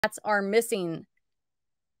are missing.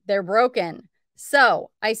 They're broken. So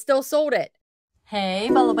I still sold it. Hey,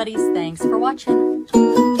 Bolo buddies, thanks for watching.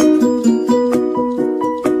 Full-time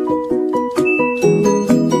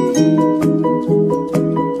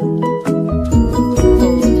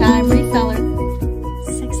reseller.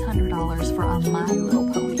 $600 for a My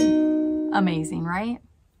Little Pony. Amazing, right?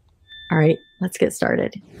 All right, let's get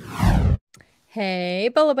started. Hey,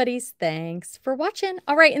 Bolo buddies, thanks for watching.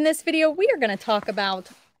 All right, in this video, we are going to talk about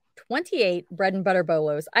 28 bread and butter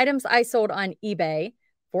bolos, items I sold on eBay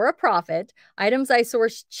for a profit, items I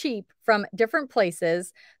sourced cheap from different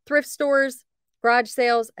places, thrift stores, garage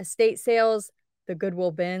sales, estate sales, the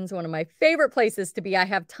Goodwill bins, one of my favorite places to be. I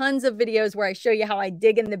have tons of videos where I show you how I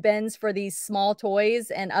dig in the bins for these small toys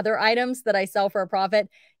and other items that I sell for a profit.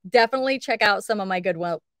 Definitely check out some of my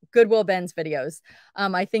Goodwill bins videos.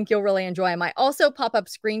 I think you'll really enjoy them. I also pop up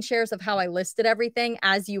screen shares of how I listed everything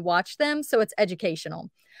as you watch them, so it's educational.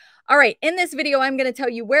 All right, in this video, I'm going to tell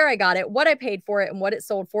you where I got it, what I paid for it, and what it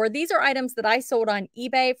sold for. These are items that I sold on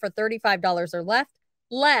eBay for $35 or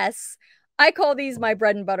less. I call these my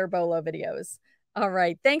bread and butter bolo videos. All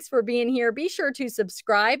right, thanks for being here. Be sure to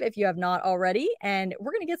subscribe if you have not already, and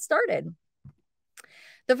we're going to get started.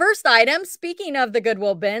 The first item, speaking of the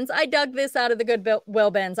Goodwill bins, I dug this out of the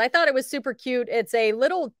Goodwill bins. I thought it was super cute. It's a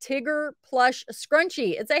little Tigger plush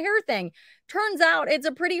scrunchie. It's a hair thing. Turns out it's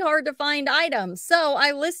a pretty hard to find item. So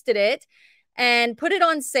I listed it and put it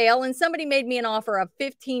on sale, and somebody made me an offer of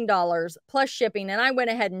 $15 plus shipping, and I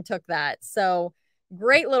went ahead and took that. So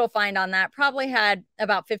great little find on that. Probably had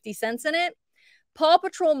about 50 cents in it. Paw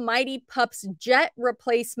Patrol Mighty Pups Jet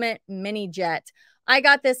Replacement Mini Jet. I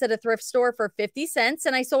got this at a thrift store for 50 cents,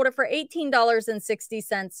 and I sold it for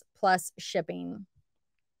 $18.60 plus shipping.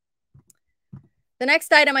 The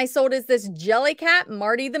next item I sold is this Jellycat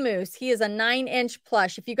Marty the Moose. He is a 9-inch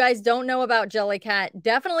plush. If you guys don't know about Jellycat,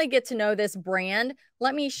 definitely get to know this brand.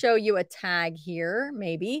 Let me show you a tag here,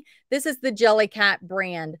 maybe. This is the Jellycat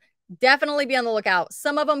brand. Definitely be on the lookout.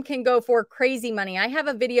 Some of them can go for crazy money. I have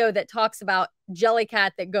a video that talks about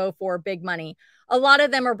Jellycat that go for big money. A lot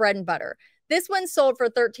of them are bread and butter. This one sold for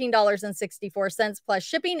 $13.64 plus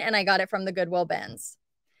shipping, and I got it from the Goodwill bins.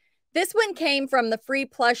 This one came from the free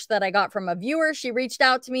plush that I got from a viewer. She reached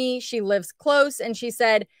out to me. She lives close, and she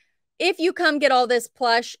said, if you come get all this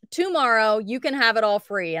plush tomorrow, you can have it all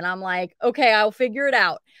free. And I'm like, okay, I'll figure it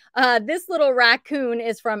out. This little raccoon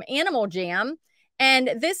is from Animal Jam, and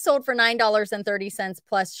this sold for $9.30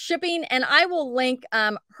 plus shipping. And I will link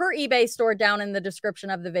her eBay store down in the description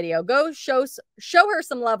of the video. Go show her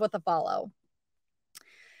some love with a follow.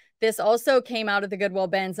 This also came out of the Goodwill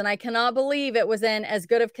bins, and I cannot believe it was in as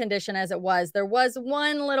good of condition as it was. There was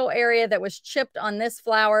one little area that was chipped on this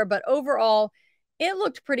flower, but overall, it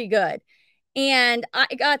looked pretty good. And I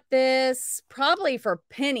got this probably for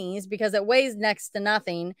pennies because it weighs next to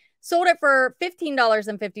nothing. Sold it for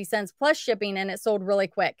 $15.50 plus shipping, and it sold really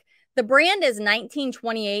quick. The brand is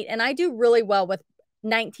 1928, and I do really well with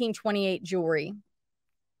 1928 jewelry.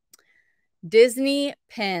 Disney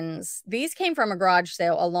pins. These came from a garage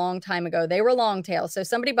sale a long time ago. They were long tail. So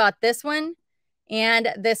somebody bought this one and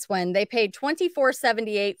this one. They paid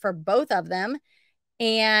 $24.78 for both of them.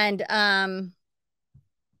 And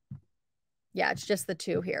yeah, it's just the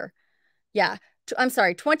two here. Yeah, I'm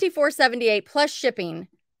sorry, $24.78 plus shipping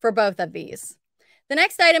for both of these. The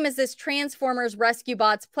next item is this Transformers Rescue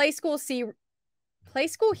Bots Play School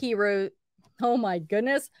Hero. Oh my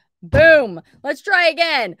goodness. Boom. Let's try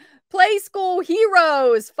again. Play School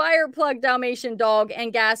Heroes, Fire Plug Dalmatian Dog,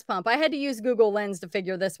 and Gas Pump. I had to use Google Lens to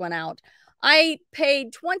figure this one out. I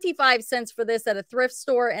paid 25 cents for this at a thrift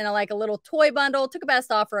store in a little toy bundle. Took a best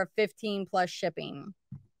offer of 15 plus shipping.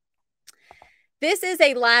 This is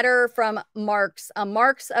a ladder from Marks, a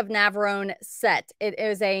Marks of Navarone set. It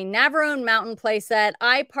is a Navarone mountain play set.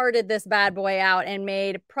 I parted this bad boy out and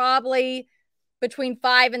made probably between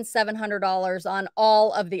 $500 and $700 on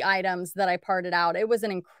all of the items that I parted out. It was an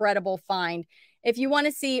incredible find. If you want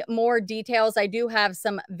to see more details, I do have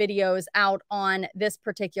some videos out on this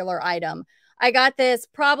particular item. I got this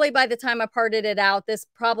probably by the time I parted it out. This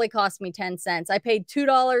probably cost me 10 cents. I paid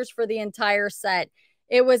 $2 for the entire set.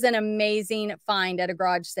 It was an amazing find at a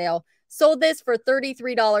garage sale. Sold this for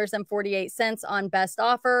 $33.48 on best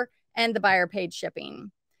offer, and the buyer paid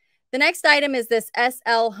shipping. The next item is this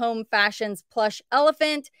SL Home Fashions plush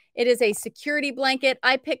elephant. It is a security blanket.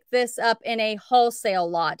 I picked this up in a wholesale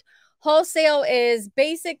lot. Wholesale is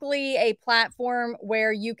basically a platform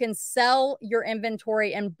where you can sell your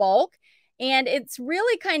inventory in bulk, and it's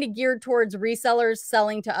really kind of geared towards resellers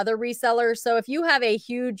selling to other resellers. So if you have a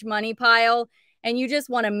huge money pile and you just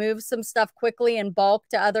want to move some stuff quickly in bulk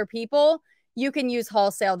to other people, you can use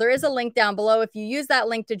wholesale. There is a link down below. If you use that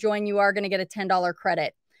link to join, you are going to get a $10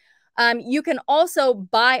 credit. You can also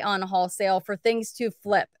buy on wholesale for things to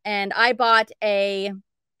flip. And I bought a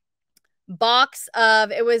box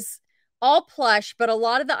of, it was all plush, but a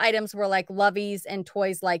lot of the items were like loveys and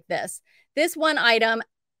toys like this. This one item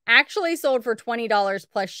actually sold for $20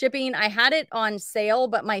 plus shipping. I had it on sale,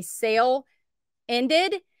 but my sale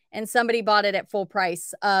ended and somebody bought it at full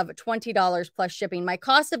price of $20 plus shipping. My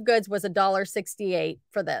cost of goods was $1.68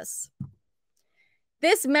 for this.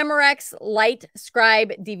 This Memorex Light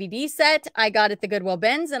Scribe DVD set, I got at the Goodwill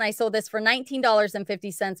bins, and I sold this for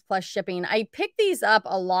 $19.50 plus shipping. I picked these up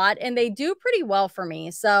a lot, and they do pretty well for me.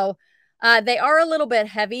 So they are a little bit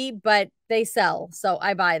heavy, but they sell, so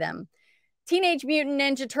I buy them. Teenage Mutant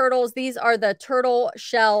Ninja Turtles. These are the turtle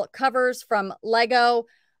shell covers from Lego.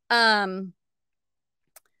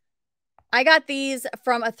 I got these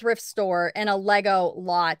from a thrift store in a Lego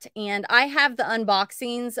lot, and I have the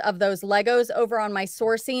unboxings of those Legos over on my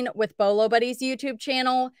Sourcing with Bolo Buddies YouTube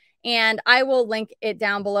channel, and I will link it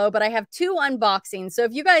down below, but I have 2 unboxings. So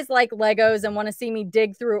if you guys like Legos and want to see me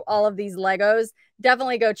dig through all of these Legos,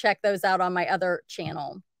 definitely go check those out on my other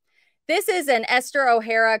channel. This is an Esther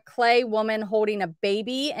O'Hara clay woman holding a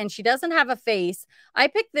baby, and she doesn't have a face. I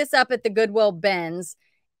picked this up at the Goodwill bins,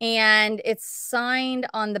 and it's signed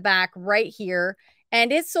on the back right here,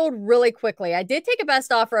 and it sold really quickly. I did take a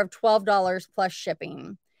best offer of $12 plus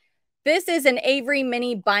shipping. This is an Avery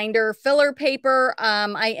mini binder filler paper.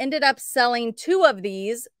 I ended up selling 2 of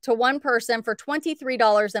these to one person for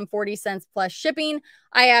 $23.40 plus shipping.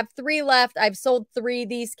 I have 3 left. I've sold 3.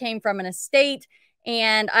 These came from an estate,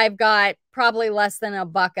 and I've got probably less than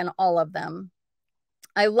 $1 in all of them.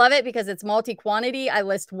 I love it because it's multi-quantity. I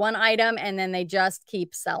list one item and then they just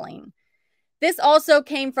keep selling. This also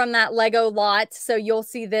came from that Lego lot, so you'll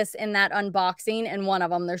see this in that unboxing in one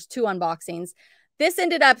of them. There's 2 unboxings. This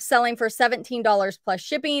ended up selling for $17 plus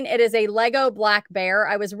shipping. It is a Lego Black Bear.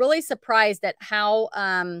 I was really surprised at how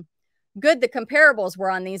good the comparables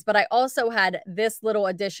were on these, but I also had this little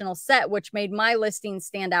additional set, which made my listing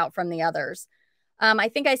stand out from the others. I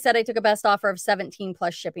think I said I took a best offer of $17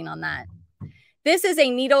 plus shipping on that. This is a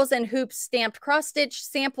Needles and Hoops stamped cross-stitch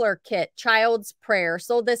sampler kit, Child's Prayer.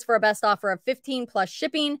 Sold this for a best offer of $15 plus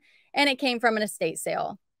shipping, and it came from an estate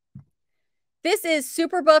sale. This is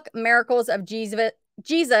Superbook Miracles of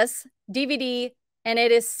Jesus DVD, and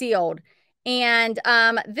it is sealed. And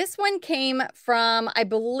this one came from, I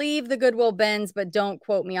believe, the Goodwill bins, but don't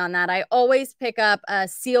quote me on that. I always pick up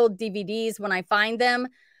sealed DVDs when I find them,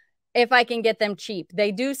 if I can get them cheap.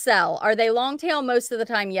 They do sell. Are they long tail? Most of the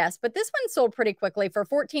time, yes. But this one sold pretty quickly for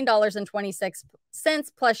 $14.26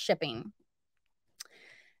 plus shipping.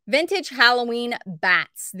 Vintage Halloween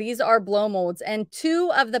bats. These are blow molds, and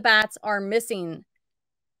 2 of the bats are missing.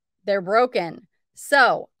 They're broken.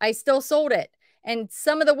 So I still sold it. And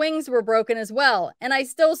some of the wings were broken as well, and I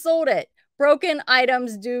still sold it. Broken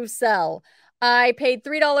items do sell. I paid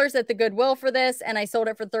 $3 at the Goodwill for this, and I sold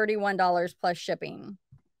it for $31 plus shipping.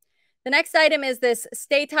 The next item is this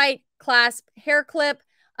Stay Tight clasp hair clip.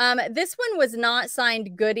 This one was not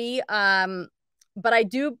signed Goody, but I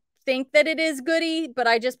do think that it is Goody, but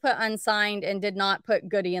I just put unsigned and did not put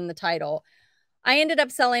Goody in the title. I ended up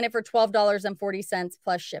selling it for $12.40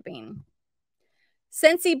 plus shipping.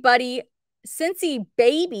 Scentsy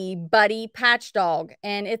Baby Buddy Patch Dog,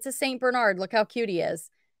 and it's a St. Bernard. Look how cute he is.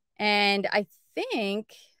 And I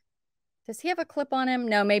think, does he have a clip on him?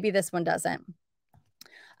 No, maybe this one doesn't.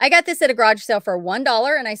 I got this at a garage sale for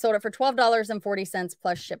 $1, and I sold it for $12.40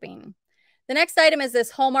 plus shipping. The next item is this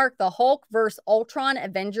Hallmark The Hulk vs. Ultron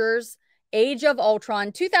Avengers Age of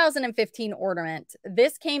Ultron 2015 ornament.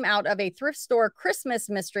 This came out of a thrift store Christmas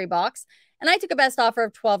mystery box, and I took a best offer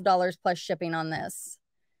of $12 plus shipping on this.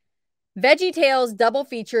 VeggieTales double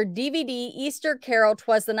feature DVD Easter Carol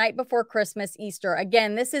 'Twas the Night Before Christmas Easter.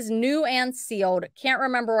 Again, this is new and sealed. Can't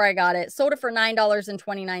remember where I got it. Sold it for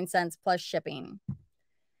 $9.29 plus shipping.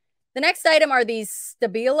 The next item are these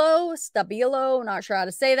Stabilo, not sure how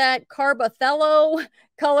to say that, Carbothello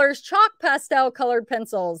colors, chalk pastel colored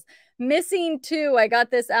pencils. Missing 2. I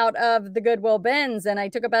got this out of the Goodwill bins, and I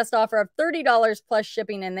took a best offer of $30 plus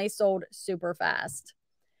shipping, and they sold super fast.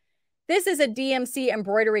 This is a DMC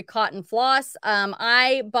embroidery cotton floss.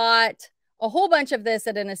 I bought a whole bunch of this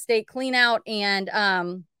at an estate clean out, and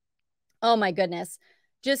oh my goodness,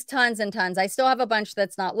 just tons and tons. I still have a bunch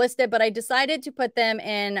that's not listed, but I decided to put them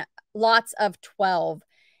in lots of 12.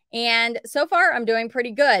 And so far, I'm doing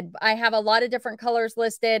pretty good. I have a lot of different colors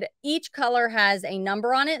listed. Each color has a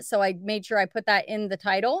number on it, so I made sure I put that in the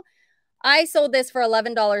title. I sold this for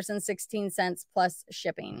 $11.16 plus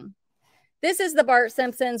shipping. This is the Bart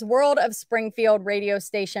Simpson's World of Springfield radio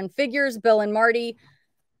station figures, Bill and Marty.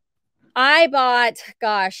 I bought,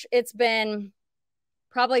 gosh, it's been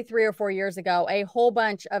probably 3 or 4 years ago, a whole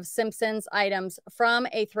bunch of Simpsons items from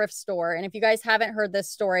a thrift store. And if you guys haven't heard this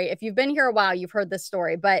story, if you've been here a while, you've heard this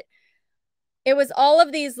story, but it was all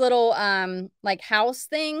of these little like house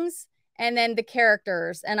things and then the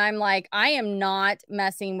characters. And I'm like, I am not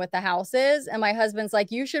messing with the houses. And my husband's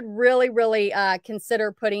like, you should really, really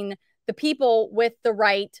consider putting the people with the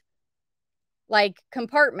right like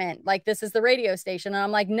compartment. Like, this is the radio station. And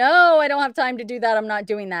I'm like, no, I don't have time to do that. I'm not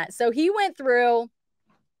doing that. So he went through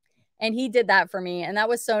and he did that for me. And that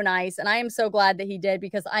was so nice. And I am so glad that he did,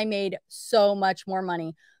 because I made so much more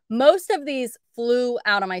money. Most of these flew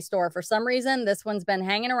out of my store. For some reason, this one's been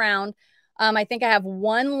hanging around. I think I have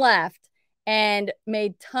one left and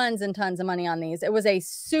made tons and tons of money on these. It was a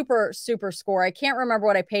super, super score. I can't remember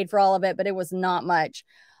what I paid for all of it, but it was not much.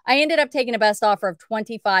 I ended up taking a best offer of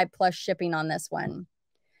 $25 plus shipping on this one.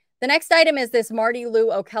 The next item is this Marty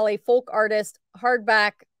Lou O'Kelly folk artist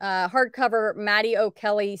hardback, hardcover Matty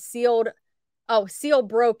O'Kelly sealed, seal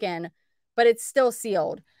broken, but it's still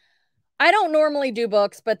sealed. I don't normally do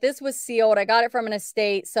books, but this was sealed. I got it from an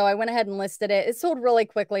estate, so I went ahead and listed it. It sold really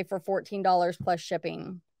quickly for $14 plus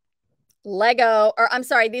shipping. Lego, or I'm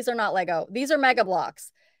sorry, these are not Lego. These are Mega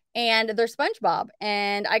Blocks, and they're SpongeBob.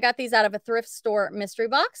 And I got these out of a thrift store mystery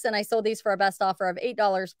box, and I sold these for a best offer of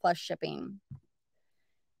 $8 plus shipping.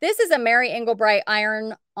 This is a Mary Englebright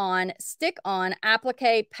iron-on, stick-on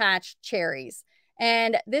applique patch cherries.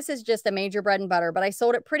 And this is just a major bread and butter, but I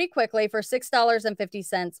sold it pretty quickly for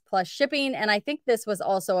 $6.50 plus shipping. And I think this was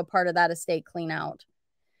also a part of that estate clean out.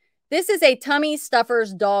 This is a Tummy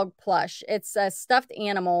Stuffers dog plush. It's a stuffed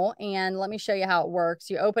animal, and let me show you how it works.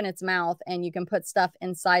 You open its mouth and you can put stuff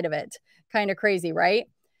inside of it. Kind of crazy, right?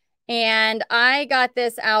 And I got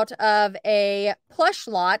this out of a plush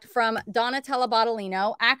lot from Donatella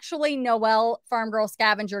Bottolino. Actually, Noelle Farm Girl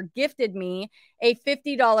Scavenger gifted me a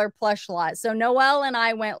 $50 plush lot. So Noelle and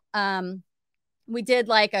I went, we did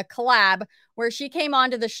like a collab where she came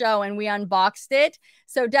onto the show and we unboxed it.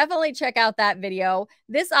 So definitely check out that video.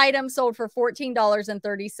 This item sold for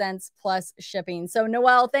 $14.30 plus shipping. So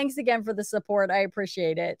Noelle, thanks again for the support. I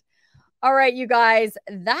appreciate it. All right, you guys,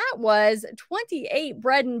 that was 28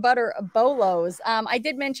 bread and butter bolos. I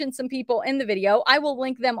did mention some people in the video. I will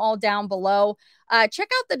link them all down below. Check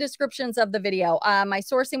out the descriptions of the video. My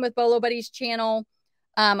Sourcing with Bolo Buddies channel.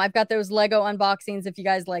 I've got those Lego unboxings. If you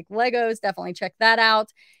guys like Legos, definitely check that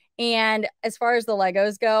out. And as far as the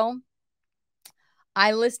Legos go,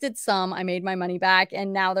 I listed some, I made my money back,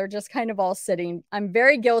 and now they're just kind of all sitting. I'm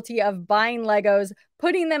very guilty of buying Legos,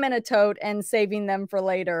 putting them in a tote, and saving them for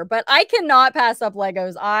later. But I cannot pass up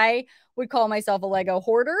Legos. I would call myself a Lego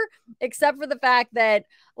hoarder, except for the fact that,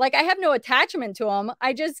 like, I have no attachment to them.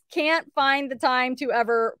 I just can't find the time to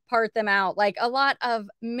ever part them out. Like a lot of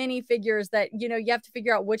minifigures that, you know, you have to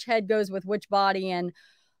figure out which head goes with which body, and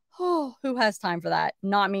oh, who has time for that?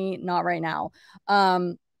 Not me, not right now.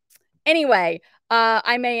 Anyway,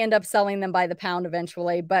 I may end up selling them by the pound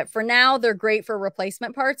eventually, but for now, they're great for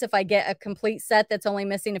replacement parts. If I get a complete set that's only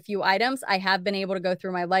missing a few items, I have been able to go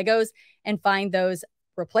through my Legos and find those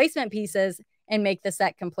replacement pieces and make the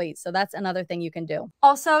set complete. So that's another thing you can do.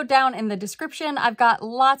 Also, down in the description, I've got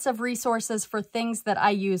lots of resources for things that I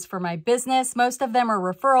use for my business. Most of them are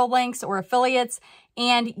referral links or affiliates,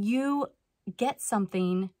 and you get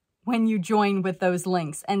something when you join with those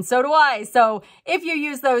links. And so do I. So if you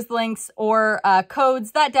use those links or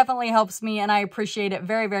codes, that definitely helps me, and I appreciate it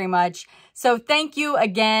very, very much. So thank you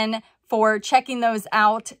again for checking those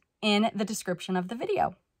out in the description of the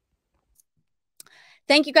video.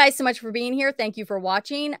 Thank you guys so much for being here. Thank you for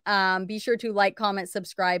watching. Be sure to like, comment,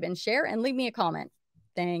 subscribe, and share, and leave me a comment.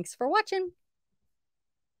 Thanks for watching.